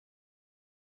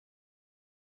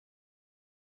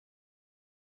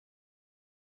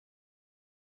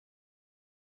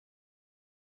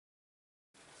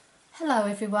Hello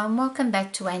everyone, welcome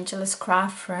back to Angela's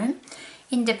Craft Room,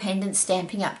 independent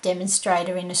Stampin' Up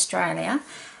demonstrator in Australia.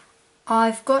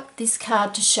 I've got this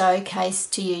card to showcase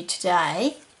to you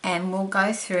today and we'll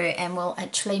go through and we'll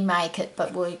actually make it,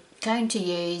 but we're going to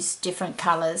use different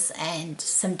colours and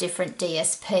some different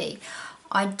DSP.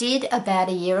 I did about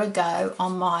a year ago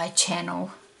on my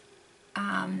channel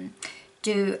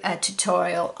do a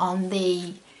tutorial on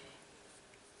the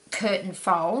curtain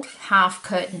fold, half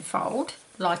curtain fold,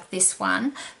 like this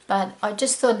one, but I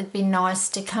just thought it'd be nice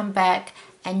to come back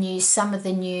and use some of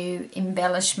the new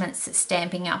embellishments that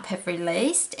Stampin' Up have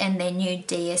released and their new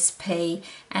DSP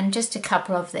and just a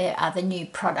couple of their other new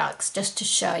products, just to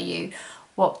show you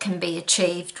what can be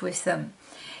achieved with them.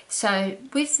 So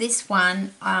with this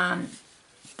one,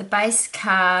 the base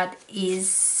card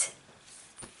is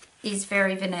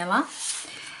very vanilla,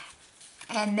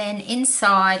 and then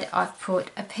inside I've put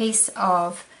a piece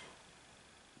of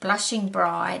Blushing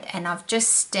Bride, and I've just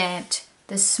stamped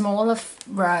the smaller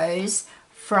rose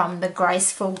from the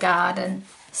Graceful Garden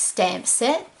stamp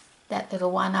set, that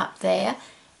little one up there.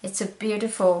 It's a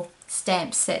beautiful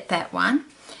stamp set, that one.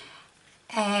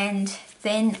 And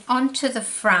then onto the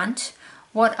front,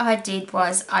 what I did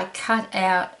was I cut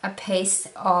out a piece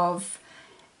of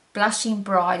Blushing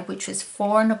Bride, which was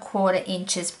 4 1/4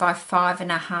 inches by 5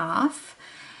 1/2,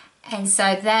 and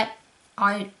so that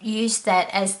I used that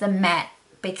as the mat,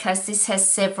 because this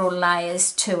has several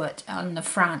layers to it on the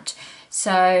front.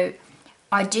 So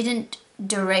I didn't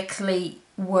directly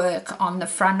work on the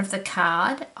front of the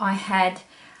card. I had,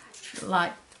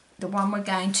 like, the one we're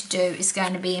going to do is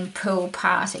going to be in Pool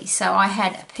Party. So I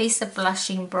had a piece of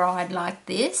Blushing Bride like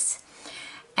this,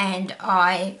 and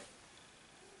I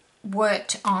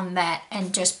worked on that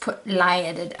and just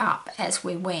layered it up as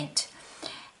we went.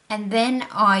 And then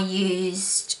I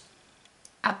used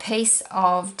a piece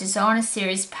of Designer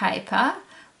Series paper,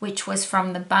 which was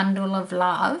from the Bundle of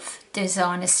Love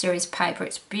Designer Series paper.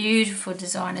 It's beautiful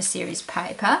Designer Series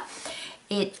paper.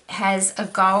 It has a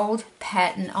gold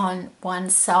pattern on one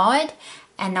side,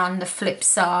 and on the flip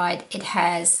side it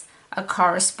has a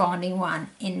corresponding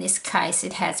one. In this case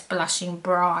it has Blushing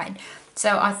Bride.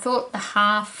 So I thought the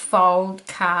half fold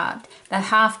card, the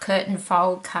half curtain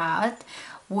fold card,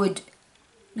 would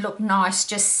look nice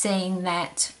just seeing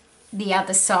that the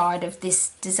other side of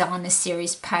this Designer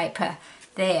Series paper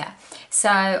there.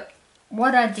 So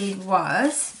what I did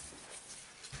was,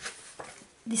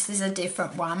 this is a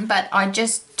different one, but I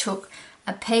just took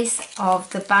a piece of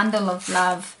the Bundle of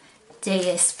Love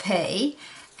DSP,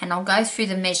 and I'll go through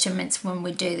the measurements when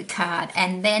we do the card,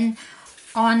 and then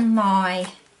on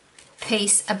my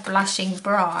piece of Blushing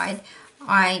Bride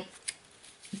I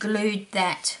glued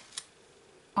that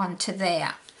onto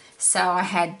there. So I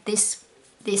had this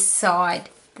side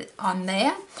on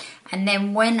there, and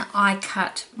then when I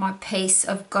cut my piece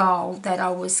of gold that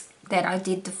I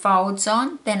did the folds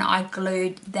on, then I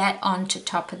glued that onto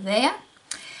top of there.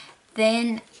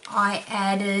 Then I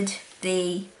added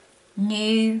the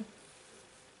new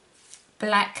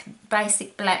black,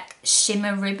 basic black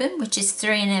shimmer ribbon, which is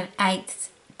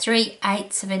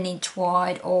 3/8 of an inch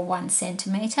wide, or 1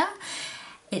 centimetre.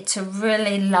 It's a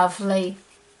really lovely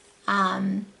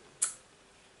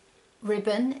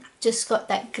ribbon, just got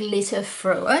that glitter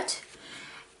through it.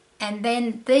 And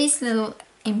then these little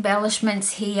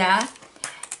embellishments here,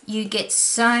 you get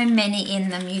so many in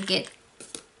them. You get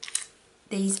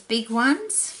these big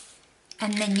ones,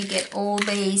 and then you get all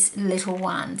these little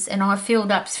ones, and I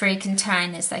filled up 3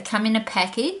 containers. They come in a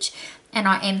package, and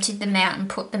I emptied them out and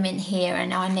put them in here,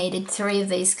 and I needed 3 of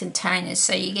these containers,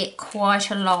 so you get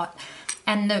quite a lot.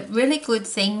 And the really good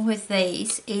thing with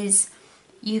these is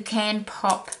you can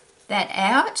pop that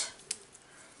out,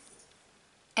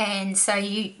 and so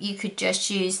you could just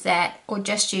use that, or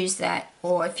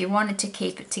or if you wanted to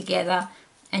keep it together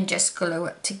and just glue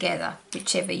it together,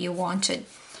 whichever you wanted.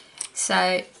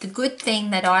 So the good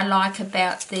thing that I like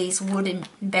about these wooden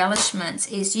embellishments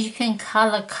is you can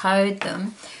color code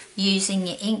them using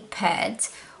your ink pads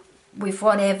with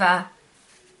whatever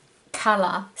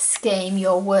color scheme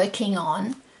you're working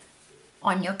on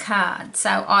your card.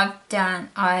 So I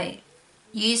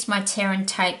used my Terran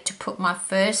tape to put my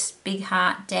first big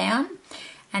heart down,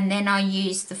 and then I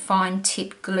used the fine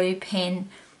tip glue pen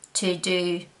to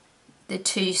do the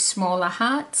 2 smaller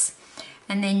hearts,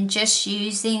 and then just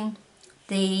using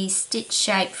the stitch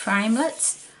shaped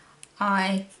framelits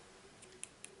I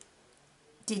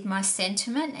did my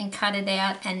sentiment and cut it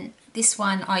out, and this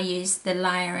one I used the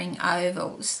layering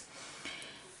ovals.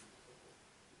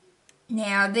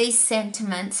 Now these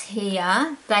sentiments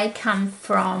here, they come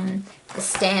from the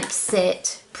stamp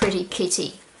set Pretty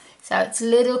Kitty. So it's a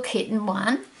little kitten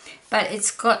one, but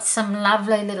it's got some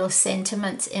lovely little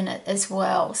sentiments in it as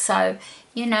well. So,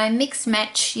 you know, mix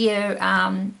match your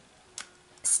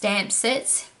stamp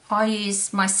sets. I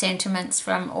use my sentiments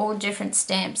from all different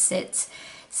stamp sets.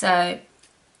 So,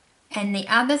 and the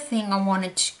other thing I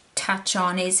wanted to touch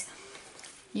on is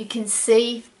you can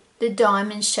see the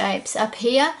diamond shapes up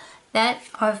here that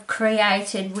I've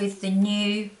created with the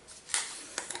new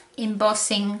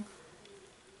embossing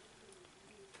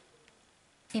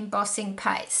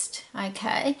paste.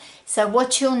 Okay, so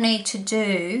what you'll need to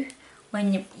do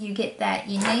when you get that,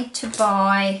 you need to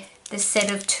buy the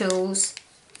set of tools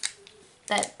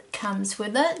that comes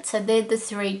with it. So they're the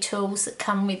 3 tools that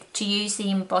come with to use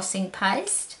the embossing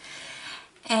paste.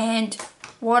 And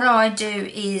what I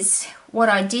did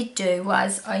do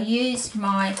was I used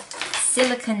my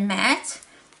silicone mat,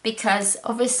 because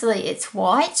obviously it's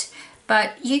white,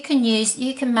 but you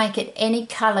can make it any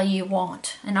color you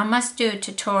want, and I must do a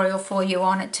tutorial for you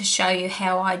on it to show you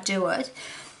how I do it.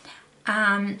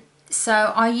 So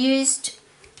I used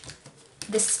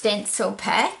the stencil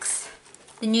packs,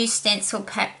 the new stencil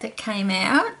pack that came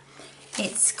out.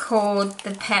 It's called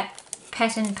the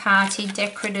Pattern Party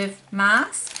Decorative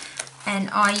Mask, and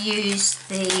I used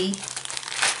the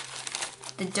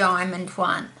diamond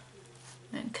one.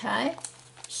 Okay,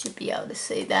 should be able to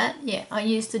see that. Yeah, I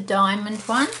used the diamond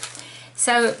one.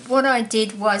 So what I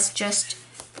did was just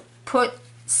put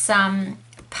some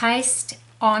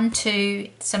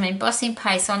embossing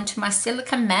paste onto my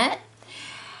silicone mat,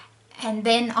 and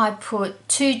then I put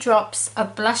 2 drops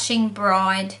of Blushing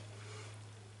Bride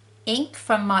ink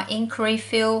from my ink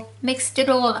refill, mixed it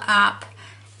all up,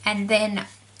 and then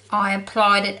I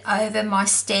applied it over my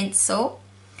stencil.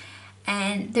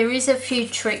 And there is a few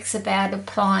tricks about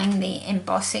applying the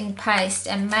embossing paste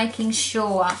and making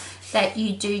sure that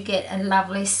you do get a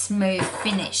lovely smooth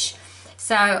finish.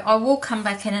 So I will come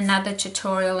back in another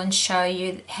tutorial and show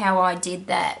you how I did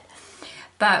that.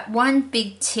 But one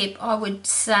big tip I would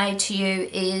say to you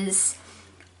is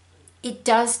it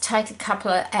does take a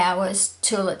couple of hours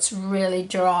till it's really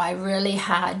dry, really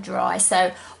hard dry.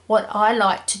 So what I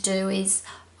like to do is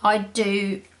I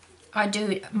do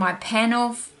my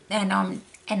panel, and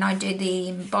I do the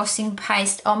embossing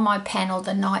paste on my panel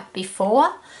the night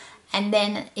before, and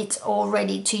then it's all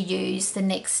ready to use the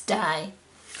next day.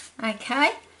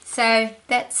 Okay, so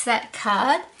that's that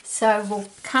card. So we'll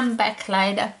come back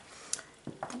later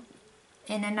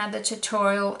in another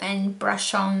tutorial and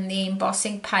brush on the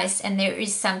embossing paste, and there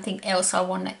is something else I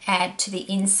want to add to the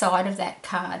inside of that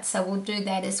card, so we'll do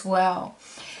that as well.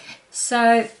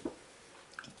 So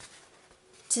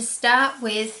to start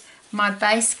with, my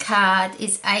base card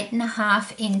is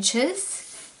 8.5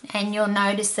 inches, and you'll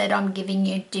notice that I'm giving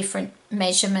you different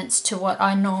measurements to what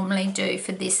I normally do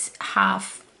for this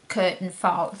half curtain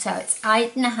fold. So it's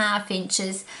 8.5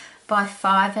 inches by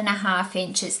 5.5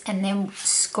 inches, and then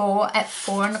score at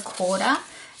 4.25,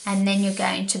 and then you're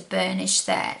going to burnish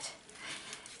that.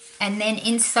 And then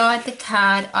inside the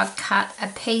card I've cut a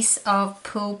piece of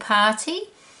Pool Party,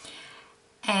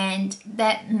 and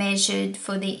that measured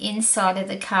for the inside of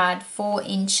the card 4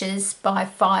 inches by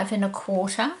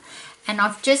 5.25, and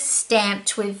I've just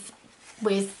stamped with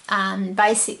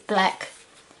basic black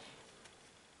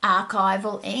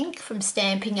archival ink from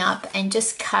Stampin' Up, and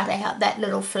just cut out that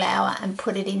little flower and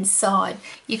put it inside.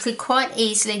 You could quite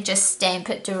easily just stamp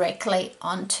it directly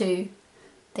onto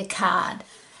the card.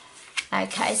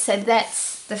 Okay, so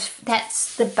that's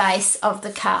the base of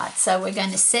the card. So we're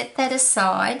going to set that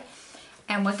aside,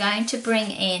 and we're going to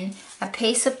bring in a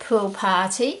piece of Pool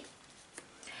Party,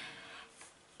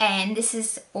 and this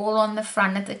is all on the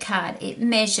front of the card. It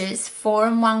measures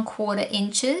 4.25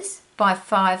 inches by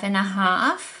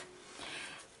 5.5,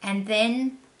 and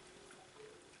then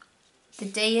the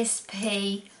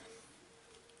DSP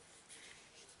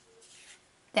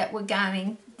that we're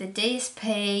going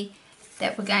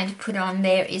to put on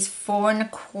there is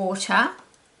 4.25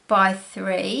 by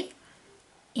 3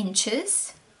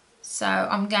 inches. So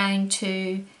I'm going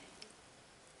to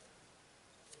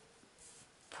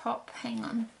pop, hang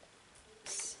on,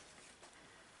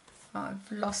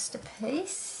 I've lost a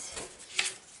piece.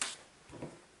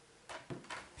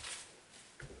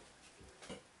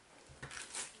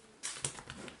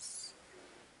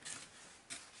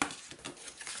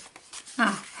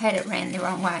 Oh, had it ran the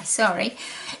wrong way, sorry.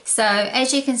 So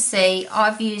as you can see,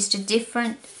 I've used a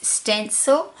different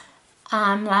stencil.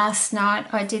 Last night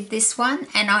I did this one,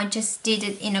 and I just did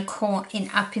it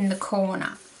up in the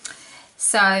corner.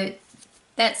 So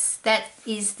that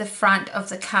is the front of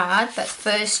the card, but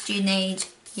first you need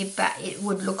your back. It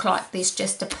would look like this,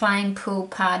 just a plain Pool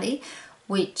Party,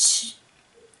 which,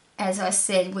 as I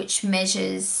said, which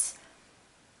measures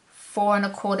 4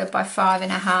 1/4 by 5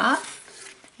 1/2.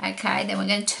 Okay, then we're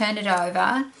going to turn it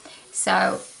over.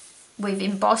 So we've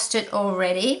embossed it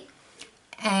already,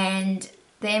 and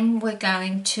then we're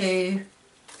going to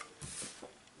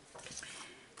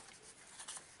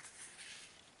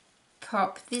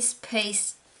pop this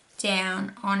piece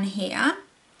down on here.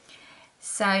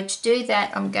 So to do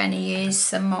that, I'm going to use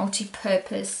some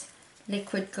multi-purpose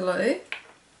liquid glue.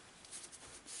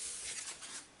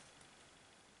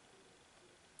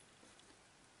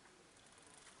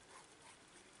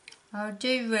 I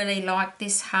do really like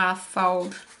this half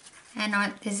fold,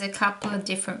 and there's a couple of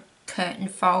different curtain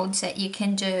folds that you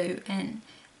can do, and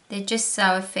they're just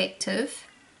so effective.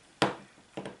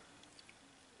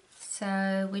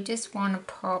 So we just want to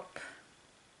pop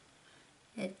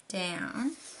it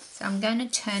down. So I'm going to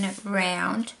turn it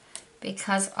round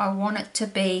because I want it to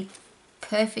be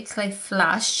perfectly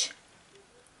flush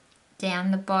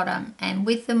down the bottom. And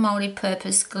with the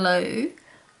multi-purpose glue,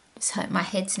 just hope my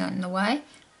head's not in the way.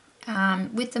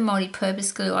 With the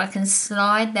multi-purpose glue, I can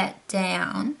slide that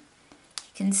down.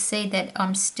 You can see that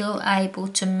I'm still able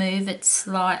to move it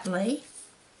slightly.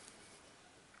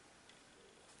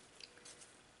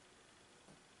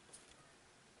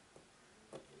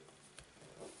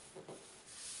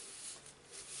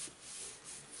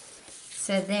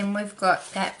 So then we've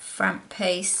got that front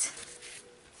piece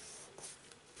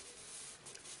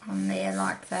on there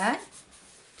like that.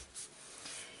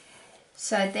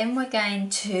 So then we're going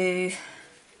to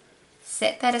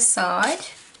set that aside,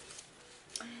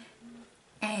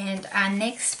 and our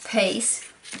next piece,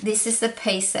 this is the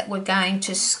piece that we're going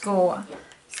to score.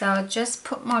 So I'll just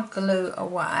put my glue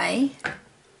away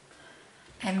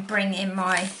and bring in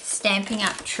my Stampin'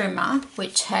 Up trimmer,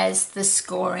 which has the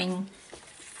scoring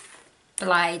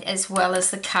blade as well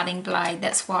as the cutting blade.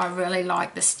 That's why I really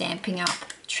like the Stampin'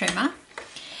 Up trimmer.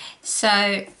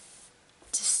 So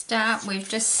to start with,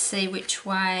 just see which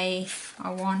way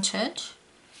I want it.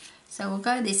 So we'll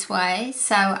go this way.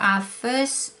 So our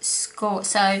first score,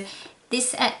 so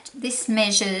this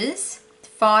measures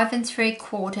 5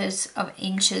 3/4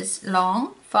 inches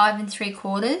long, 5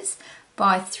 3/4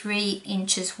 by 3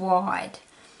 inches wide.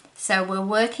 So we're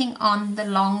working on the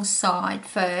long side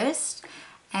first,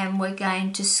 and we're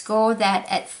going to score that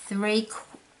at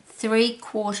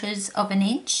 3/4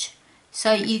 inch.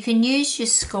 So you can use your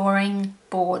scoring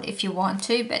board if you want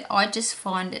to, but I just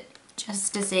find it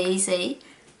just as easy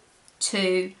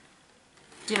to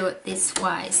do it this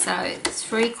way. So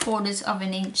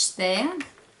 3/4 inch there.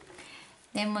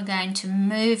 Then we're going to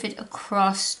move it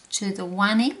across to the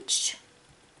 1 inch.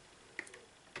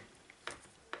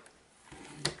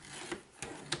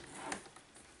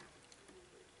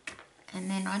 And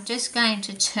then I'm just going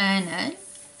to turn it.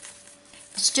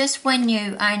 It's just when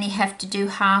you only have to do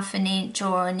 1/2 inch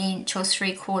or 1 inch or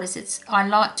 3/4, I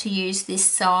like to use this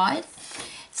side.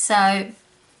 So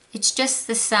it's just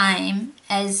the same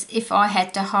as if I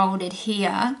had to hold it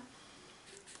here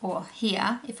or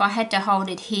here. If I had to hold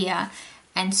it here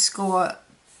and score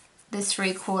the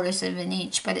 3/4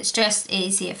 inch, but it's just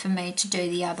easier for me to do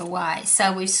the other way.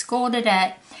 So we've scored it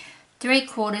at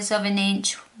 3/4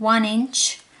 inch, 1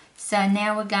 inch. So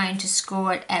now we're going to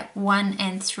score it at 1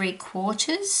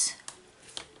 3/4.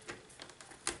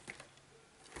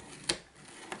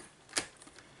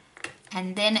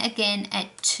 And then again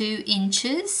at 2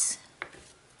 inches.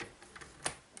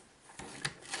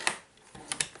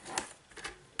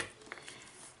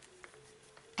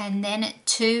 And then at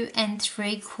 2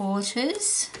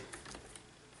 3/4.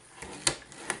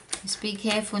 Just be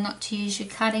careful not to use your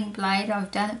cutting blade,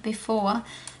 I've done it before.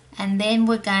 And then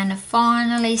we're going to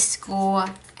finally score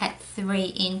at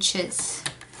 3 inches.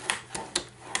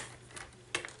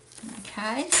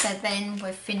 Okay, so then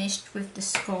we're finished with the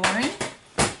scoring.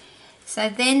 So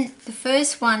then the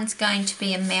first one's going to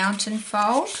be a mountain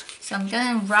fold. So I'm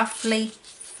going to roughly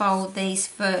fold these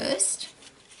first.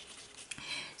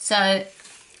 So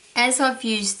as I've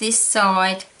used this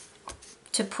side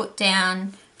to put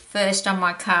down first on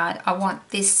my card, I want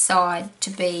this side to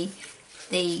be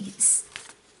the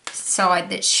side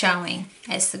that's showing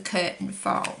as the curtain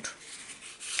fold.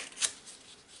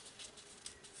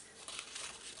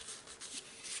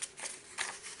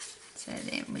 So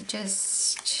then we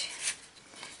just,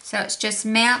 so it's just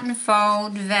mountain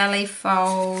fold, valley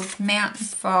fold, mountain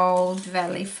fold,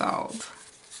 valley fold.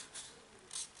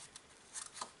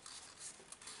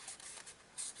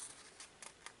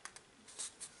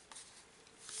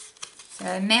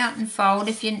 So mountain fold,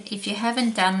 if you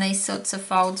haven't done these sorts of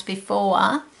folds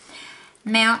before,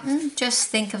 mountain, just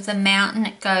think of the mountain,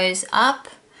 it goes up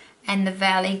and the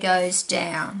valley goes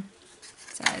down.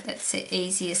 So that's the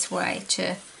easiest way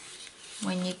to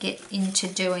when you get into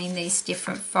doing these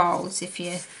different folds if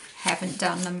you haven't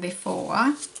done them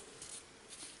before.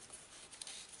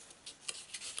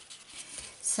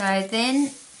 So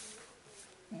then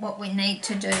what we need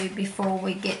to do before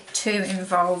we get too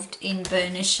involved in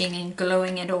burnishing and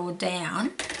gluing it all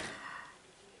down,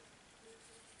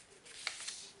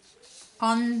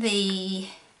 on the,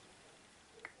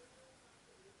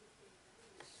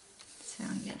 so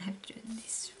I'm going to have to do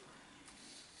this.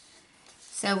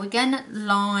 So we're going to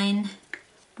line,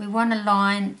 we want to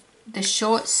line the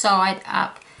short side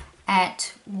up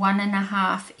at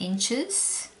 1.5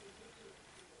 inches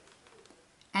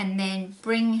and then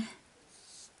bring,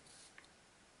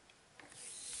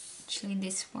 actually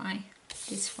this way,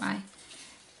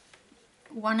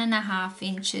 1.5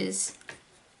 inches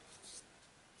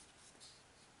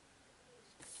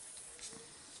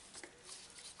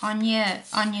on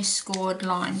your scored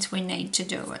lines. We need to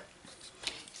do it.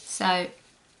 So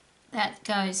that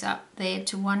goes up there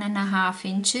to 1.5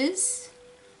 inches,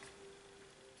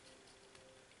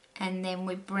 and then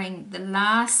we bring the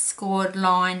last scored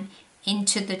line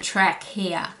into the track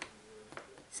here.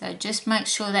 So just make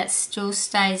sure that still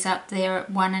stays up there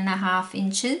at 1.5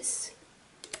 inches.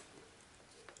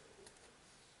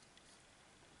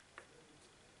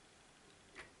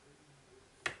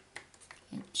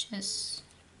 Inches.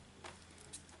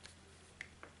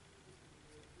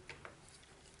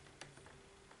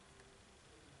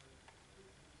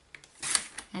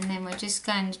 And then we're just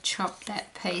going to chop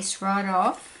that piece right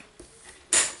off.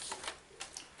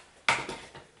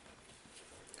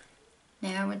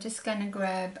 Now we're just going to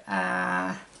grab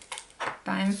a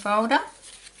bone folder,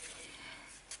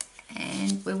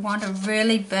 and we want to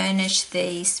really burnish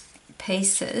these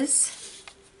pieces,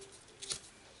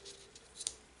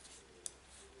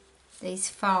 these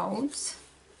folds,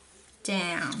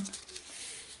 down.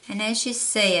 And as you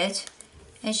see it,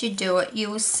 as you do it, you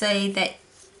will see that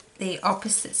the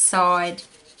opposite side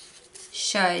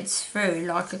shows through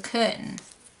like a curtain.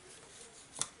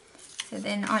 So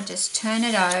then I just turn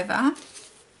it over,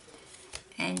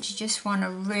 and you just want to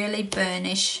really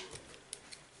burnish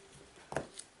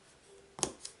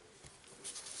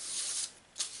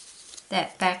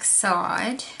that back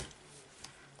side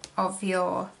of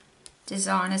your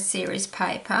designer series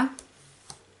paper.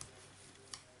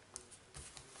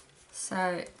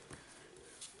 So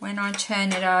when I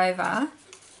turn it over,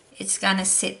 it's going to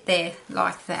sit there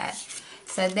like that.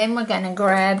 So then we're going to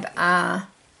grab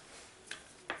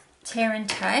tear and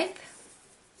tape,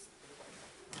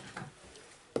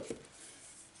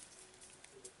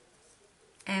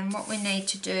 and what we need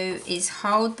to do is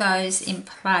hold those in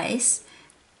place,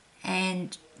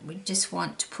 and we just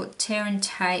want to put tear and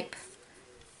tape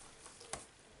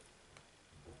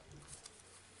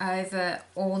over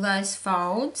all those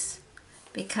folds,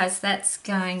 because that's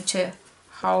going to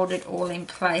hold it all in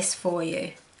place for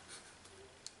you.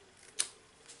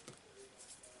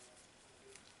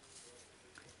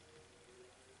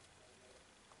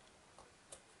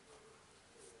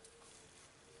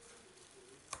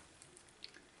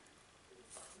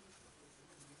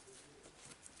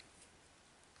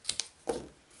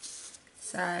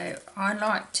 So I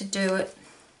like to do it,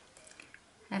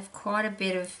 have quite a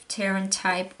bit of tear and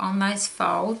tape on those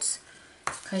folds,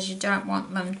 because you don't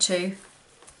want them to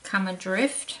come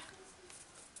adrift.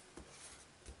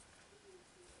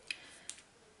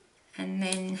 And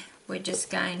then we're just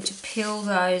going to peel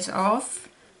those off.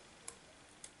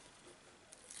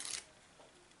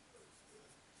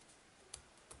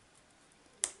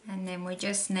 And then we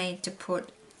just need to put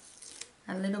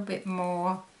a little bit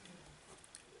more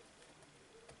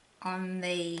on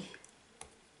the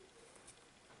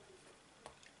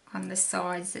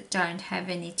sides that don't have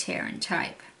any tear and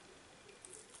tape.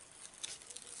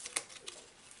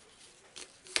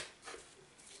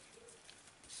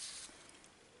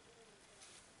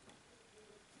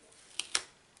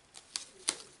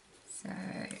 So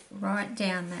right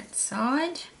down that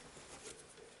side.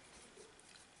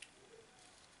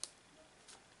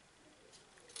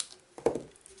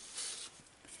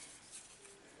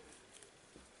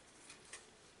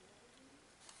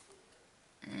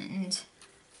 And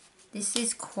this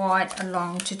is quite a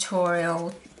long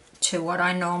tutorial to what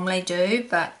I normally do,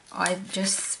 but I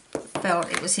just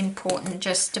felt it was important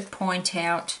just to point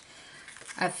out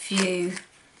a few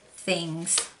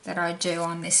things that I do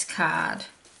on this card.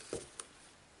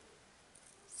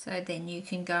 So then you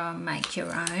can go and make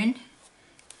your own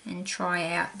and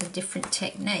try out the different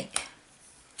technique.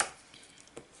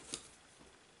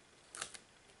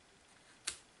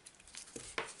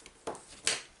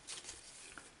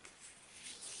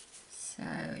 So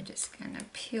we're just going to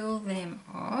peel them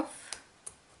off.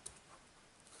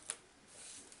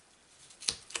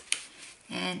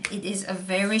 And it is a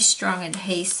very strong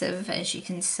adhesive. As you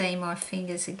can see, my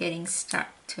fingers are getting stuck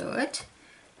to it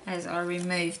as I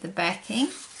remove the backing.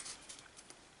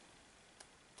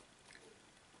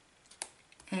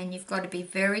 And you've got to be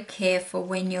very careful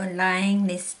when you're laying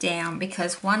this down,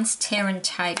 because once tear and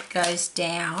tape goes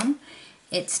down,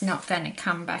 it's not going to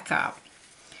come back up.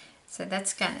 So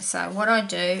that's going to, so what I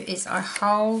do is I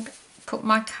put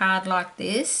my card like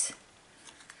this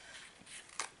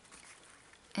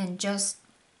and just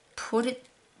put it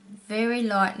very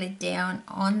lightly down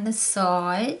on the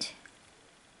side,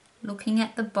 looking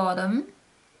at the bottom.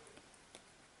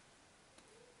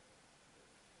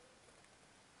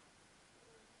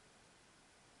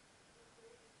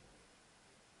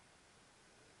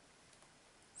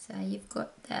 So you've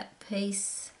got that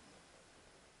piece.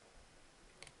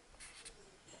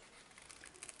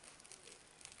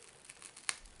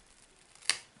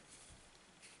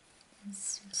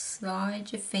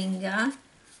 Slide your finger.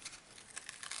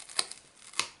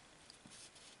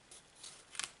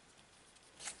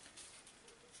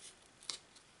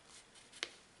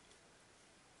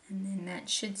 And then that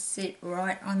should sit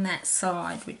right on that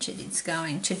side, which it is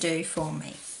going to do for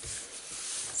me.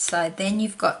 So then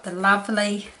you've got the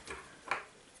lovely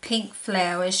pink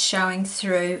flowers showing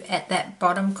through at that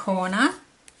bottom corner.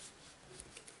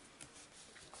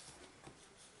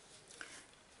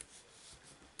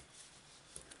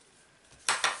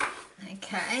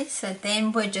 Okay, so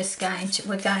then we're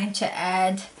going to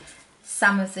add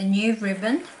some of the new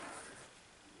ribbon.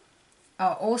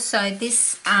 Oh, also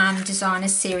this designer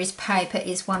series paper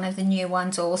is one of the new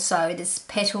ones also. It is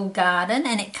Petal Garden,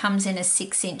 and it comes in a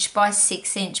 6" by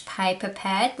 6" paper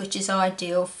pad, which is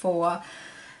ideal for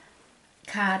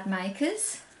card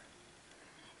makers.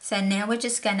 So now we're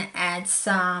just going to add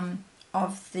some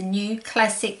of the new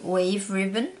classic weave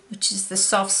ribbon, which is the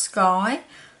Soft Sky,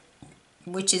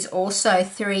 which is also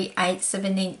 3/8 of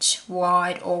an inch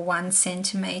wide or 1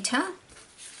 centimetre.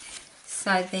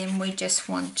 So then we just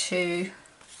want to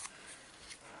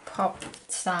pop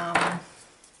some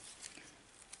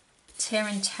tear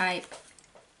and tape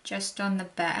just on the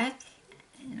back,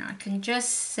 and I can just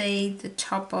see the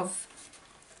top of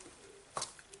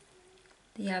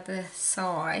the other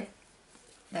side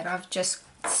that I've just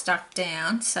stuck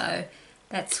down, so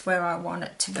that's where I want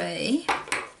it to be.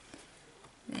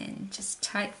 Then just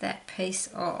take that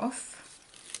piece off.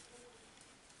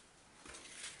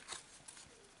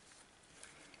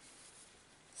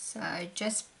 So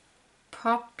just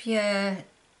pop your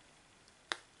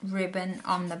ribbon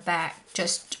on the back,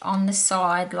 just on the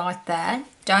side like that.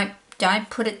 Don't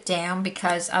put it down,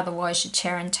 because otherwise your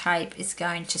tear and tape is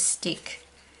going to stick.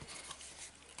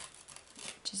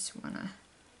 Just want to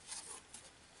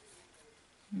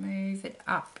move it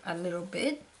up a little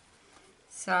bit.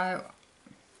 So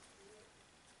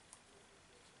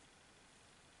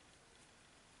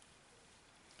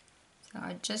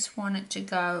I just want it to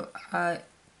go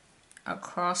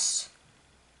across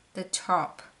the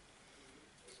top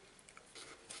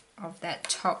of that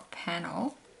top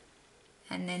panel,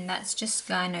 and then that's just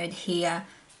going to adhere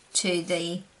to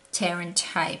the tear and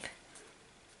tape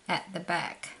at the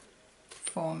back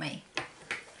for me.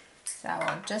 So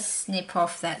I'll just snip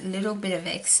off that little bit of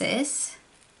excess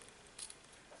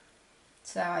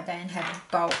so I don't have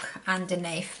a bulk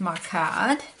underneath my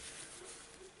card,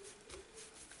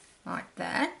 like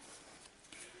that.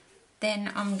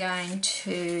 Then I'm going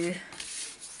to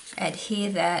adhere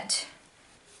that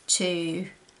to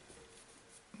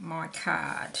my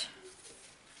card,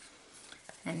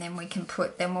 and then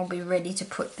we'll be ready to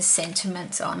put the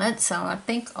sentiments on it. So I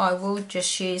think I will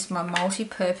just use my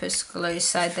multi-purpose glue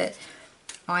so that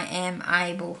I am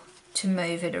able to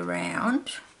move it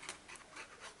around.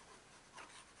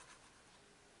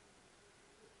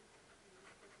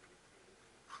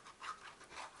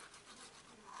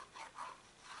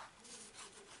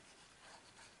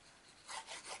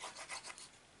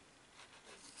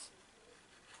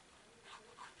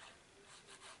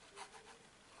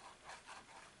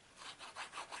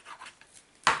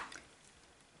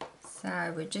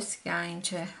 So we're just going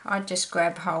to, I just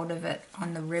grab hold of it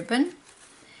on the ribbon,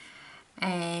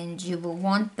 and you will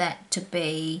want that to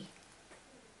be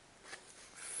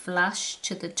flush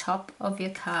to the top of your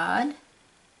card.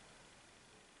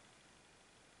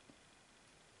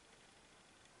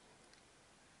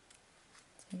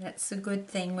 So that's the good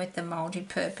thing with the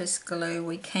multi-purpose glue,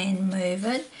 we can move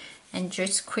it, and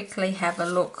just quickly have a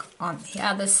look on the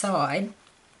other side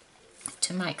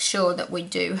to make sure that we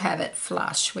do have it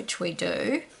flush, which we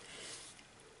do.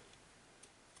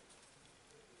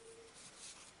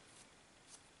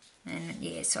 And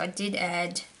yes, I did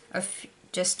add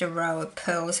just a row of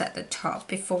pearls at the top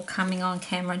before coming on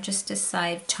camera, just to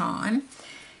save time,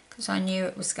 because I knew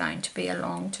it was going to be a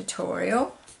long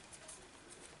tutorial.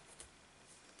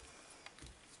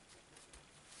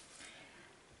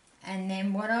 And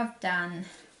then what I've done,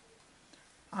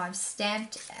 I've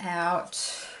stamped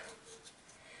out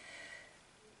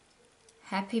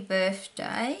Happy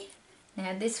Birthday.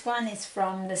 Now this one is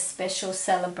from the Special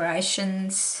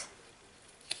Celebrations,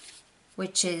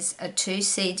 which is a 2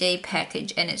 CD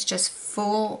package, and it's just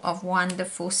full of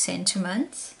wonderful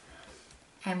sentiments.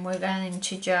 And we're going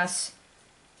to just,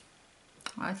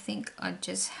 I think I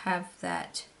just have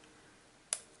that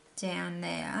down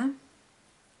there.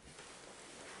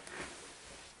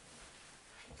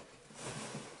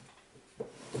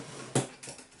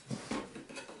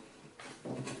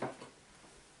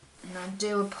 And I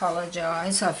do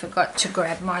apologise, I forgot to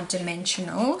grab my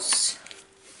dimensionals.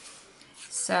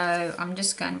 So I'm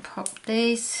just going to pop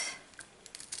these.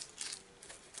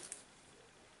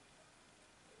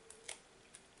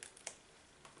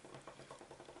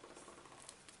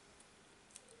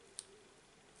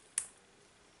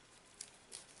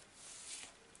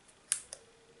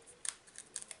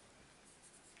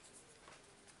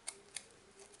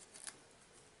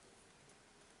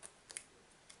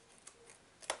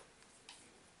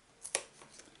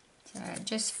 So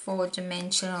just 4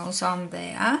 dimensionals on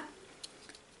there,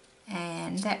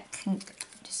 and that can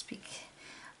just be.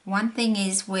 One thing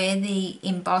is where the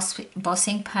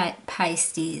embossing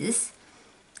paste is,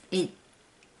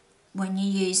 when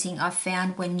you're using, I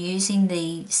found when using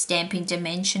the stamping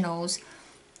dimensionals,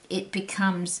 it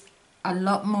becomes a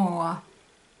lot more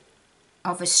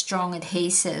of a strong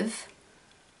adhesive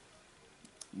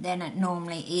than it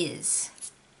normally is.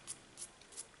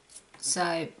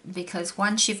 So, because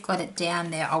once you've got it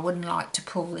down there, I wouldn't like to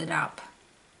pull it up.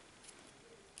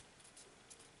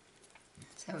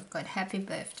 So we've got Happy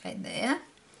Birthday there.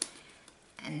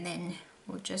 And then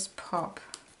we'll just pop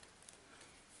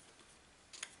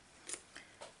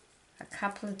a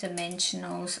couple of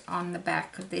dimensionals on the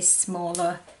back of this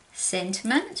smaller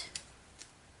sentiment.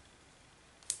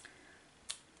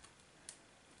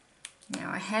 Now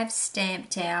I have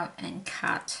stamped out and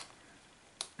cut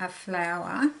a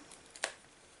flower.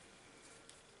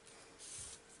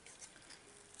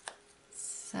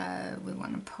 So we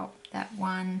want to pop that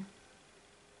one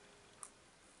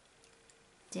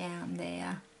down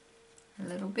there a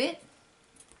little bit.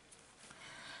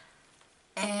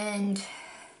 And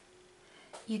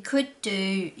you could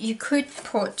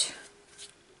put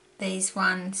these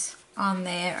ones on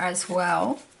there as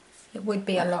well. It would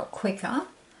be a lot quicker.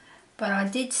 But I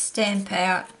did stamp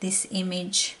out this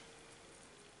image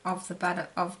of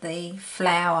the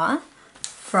flower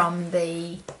from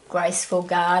the Graceful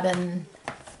Garden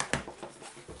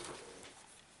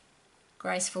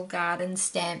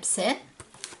stamp set.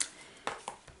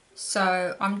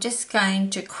 So I'm just going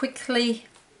to quickly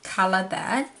colour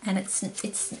that, and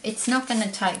it's not going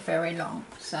to take very long.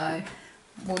 So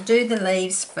we'll do the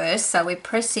leaves first. So we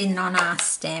press in on our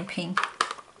stamping.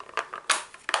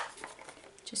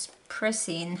 Just press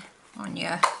in on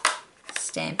your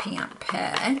Stampin' Up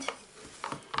pad.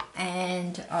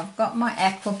 And I've got my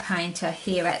aqua painter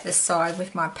here at the side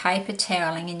with my paper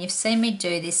toweling, and you've seen me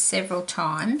do this several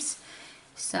times.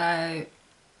 So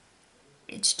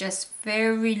it's just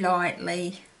very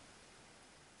lightly.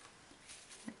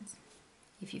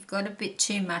 If you've got a bit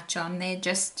too much on there,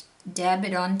 just dab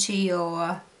it onto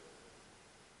your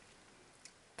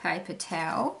paper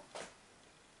towel.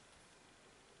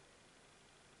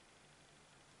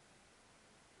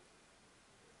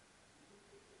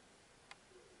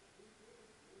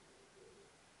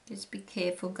 Just be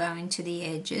careful going to the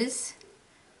edges.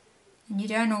 And you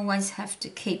don't always have to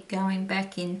keep going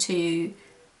back into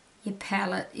your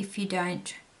palette if you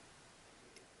don't.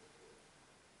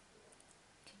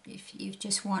 If you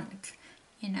just want,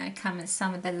 you know,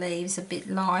 some of the leaves a bit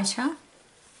lighter.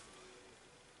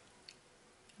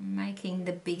 I'm making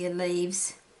the bigger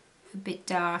leaves a bit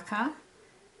darker.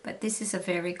 But this is a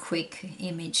very quick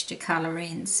image to colour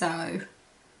in, so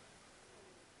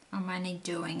I'm only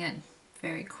doing it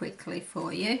very quickly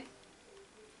for you.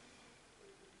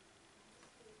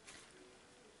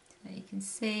 So you can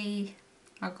see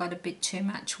I've got a bit too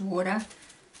much water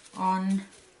on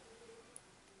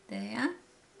there.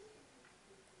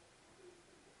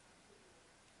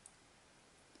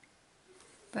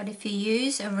 But if you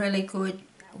use a really good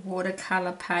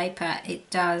watercolour paper, it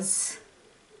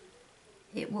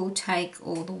will take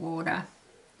all the water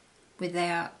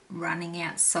without running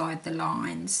outside the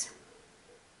lines.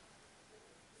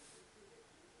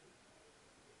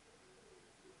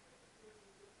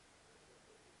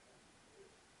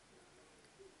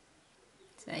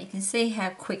 So you can see how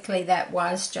quickly that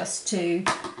was just to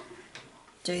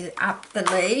do up the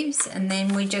leaves, and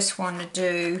then we just want to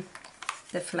do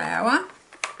the flower.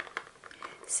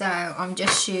 So I'm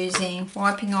just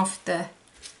wiping off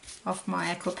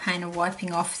my aqua painter,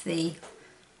 wiping off the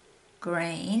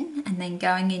green, and then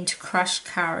going into crushed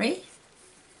curry.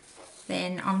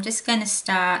 Then I'm just going to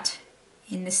start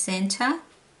in the center,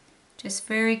 just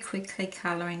very quickly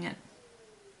colouring it,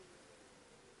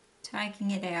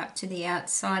 taking it out to the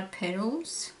outside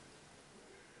petals,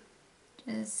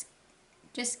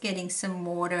 just getting some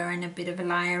water and a bit of a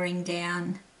layering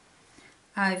down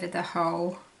over the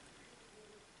whole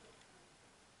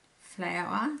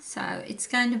flower. So it's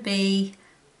going to be,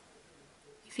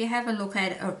 if you have a look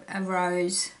at a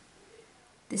rose,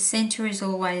 the center is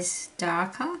always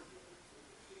darker.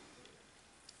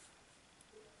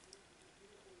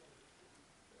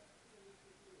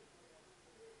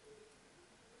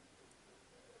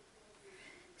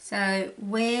 So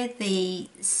where the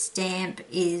stamp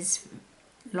is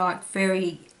like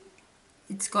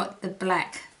it's got the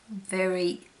black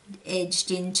very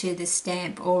edged into the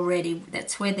stamp already,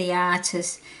 that's where the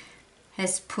artist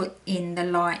has put in the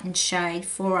light and shade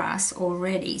for us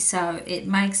already, so it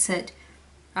makes it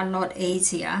a lot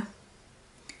easier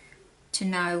to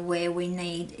know where we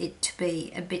need it to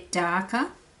be a bit darker.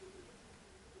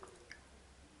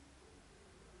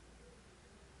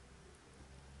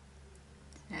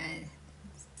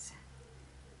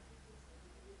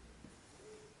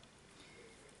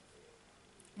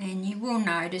 And you will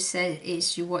notice that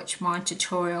as you watch my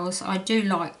tutorials, I do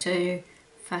like to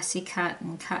fussy cut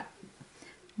and cut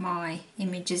my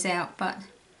images out, but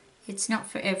it's not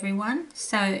for everyone.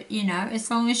 So, you know, as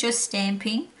long as you're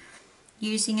stamping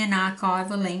using an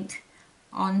archival ink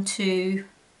onto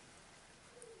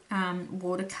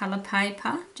watercolor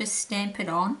paper, just stamp it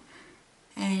on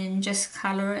and just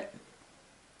color it.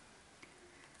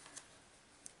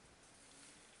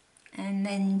 And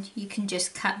then you can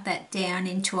just cut that down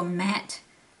into a mat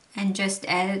and just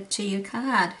add it to your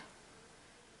card.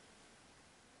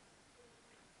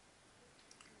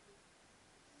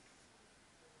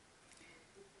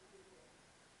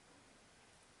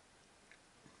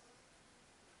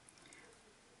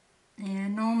 Now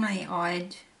normally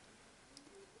I'd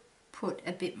put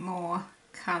a bit more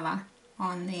colour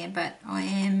on there, but I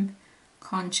am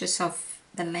conscious of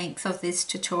the length of this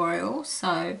tutorial,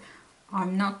 so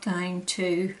I'm not going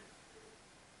to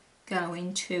go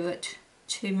into it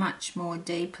too much more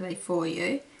deeply for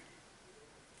you.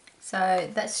 So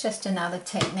that's just another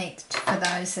technique for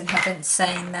those that haven't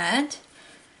seen that.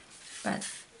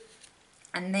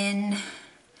 And then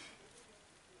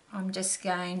I'm just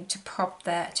going to pop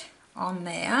that on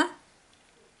there.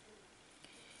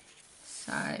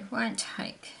 So it won't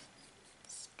take,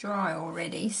 it's dry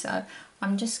already, so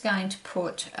I'm just going to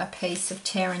put a piece of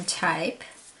tear and tape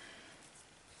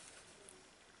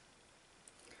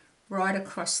right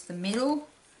across the middle,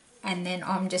 and then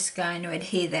I'm just going to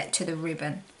adhere that to the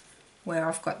ribbon where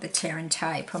I've got the tear and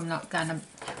tape. I'm not going to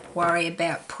worry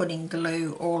about putting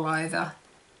glue all over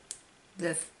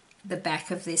the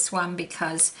back of this one,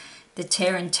 because the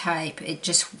tear and tape, it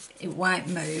won't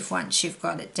move once you've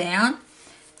got it down.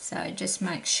 So just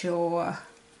make sure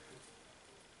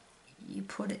you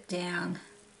put it down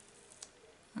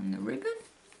on the ribbon.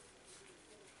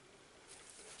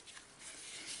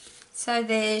 So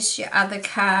there's your other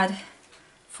card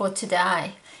for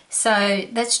today. So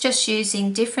that's just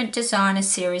using different designer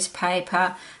series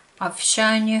paper. I've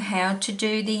shown you how to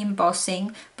do the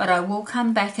embossing, but I will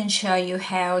come back and show you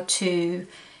how to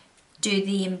do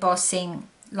the embossing,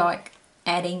 like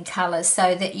adding colours,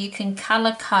 so that you can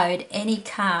colour code any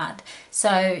card.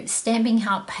 So Stampin'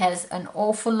 Up has an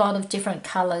awful lot of different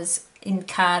colours in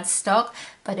cardstock,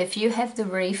 but if you have the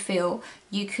refill,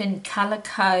 you can colour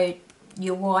code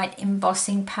your white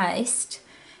embossing paste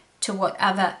to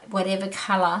whatever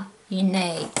colour you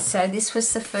need. So this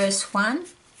was the first one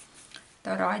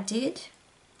that I did,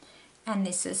 and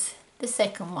this is the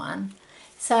second one.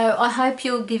 So I hope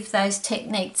you'll give those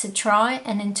techniques a try,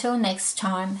 and until next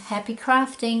time, happy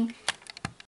crafting!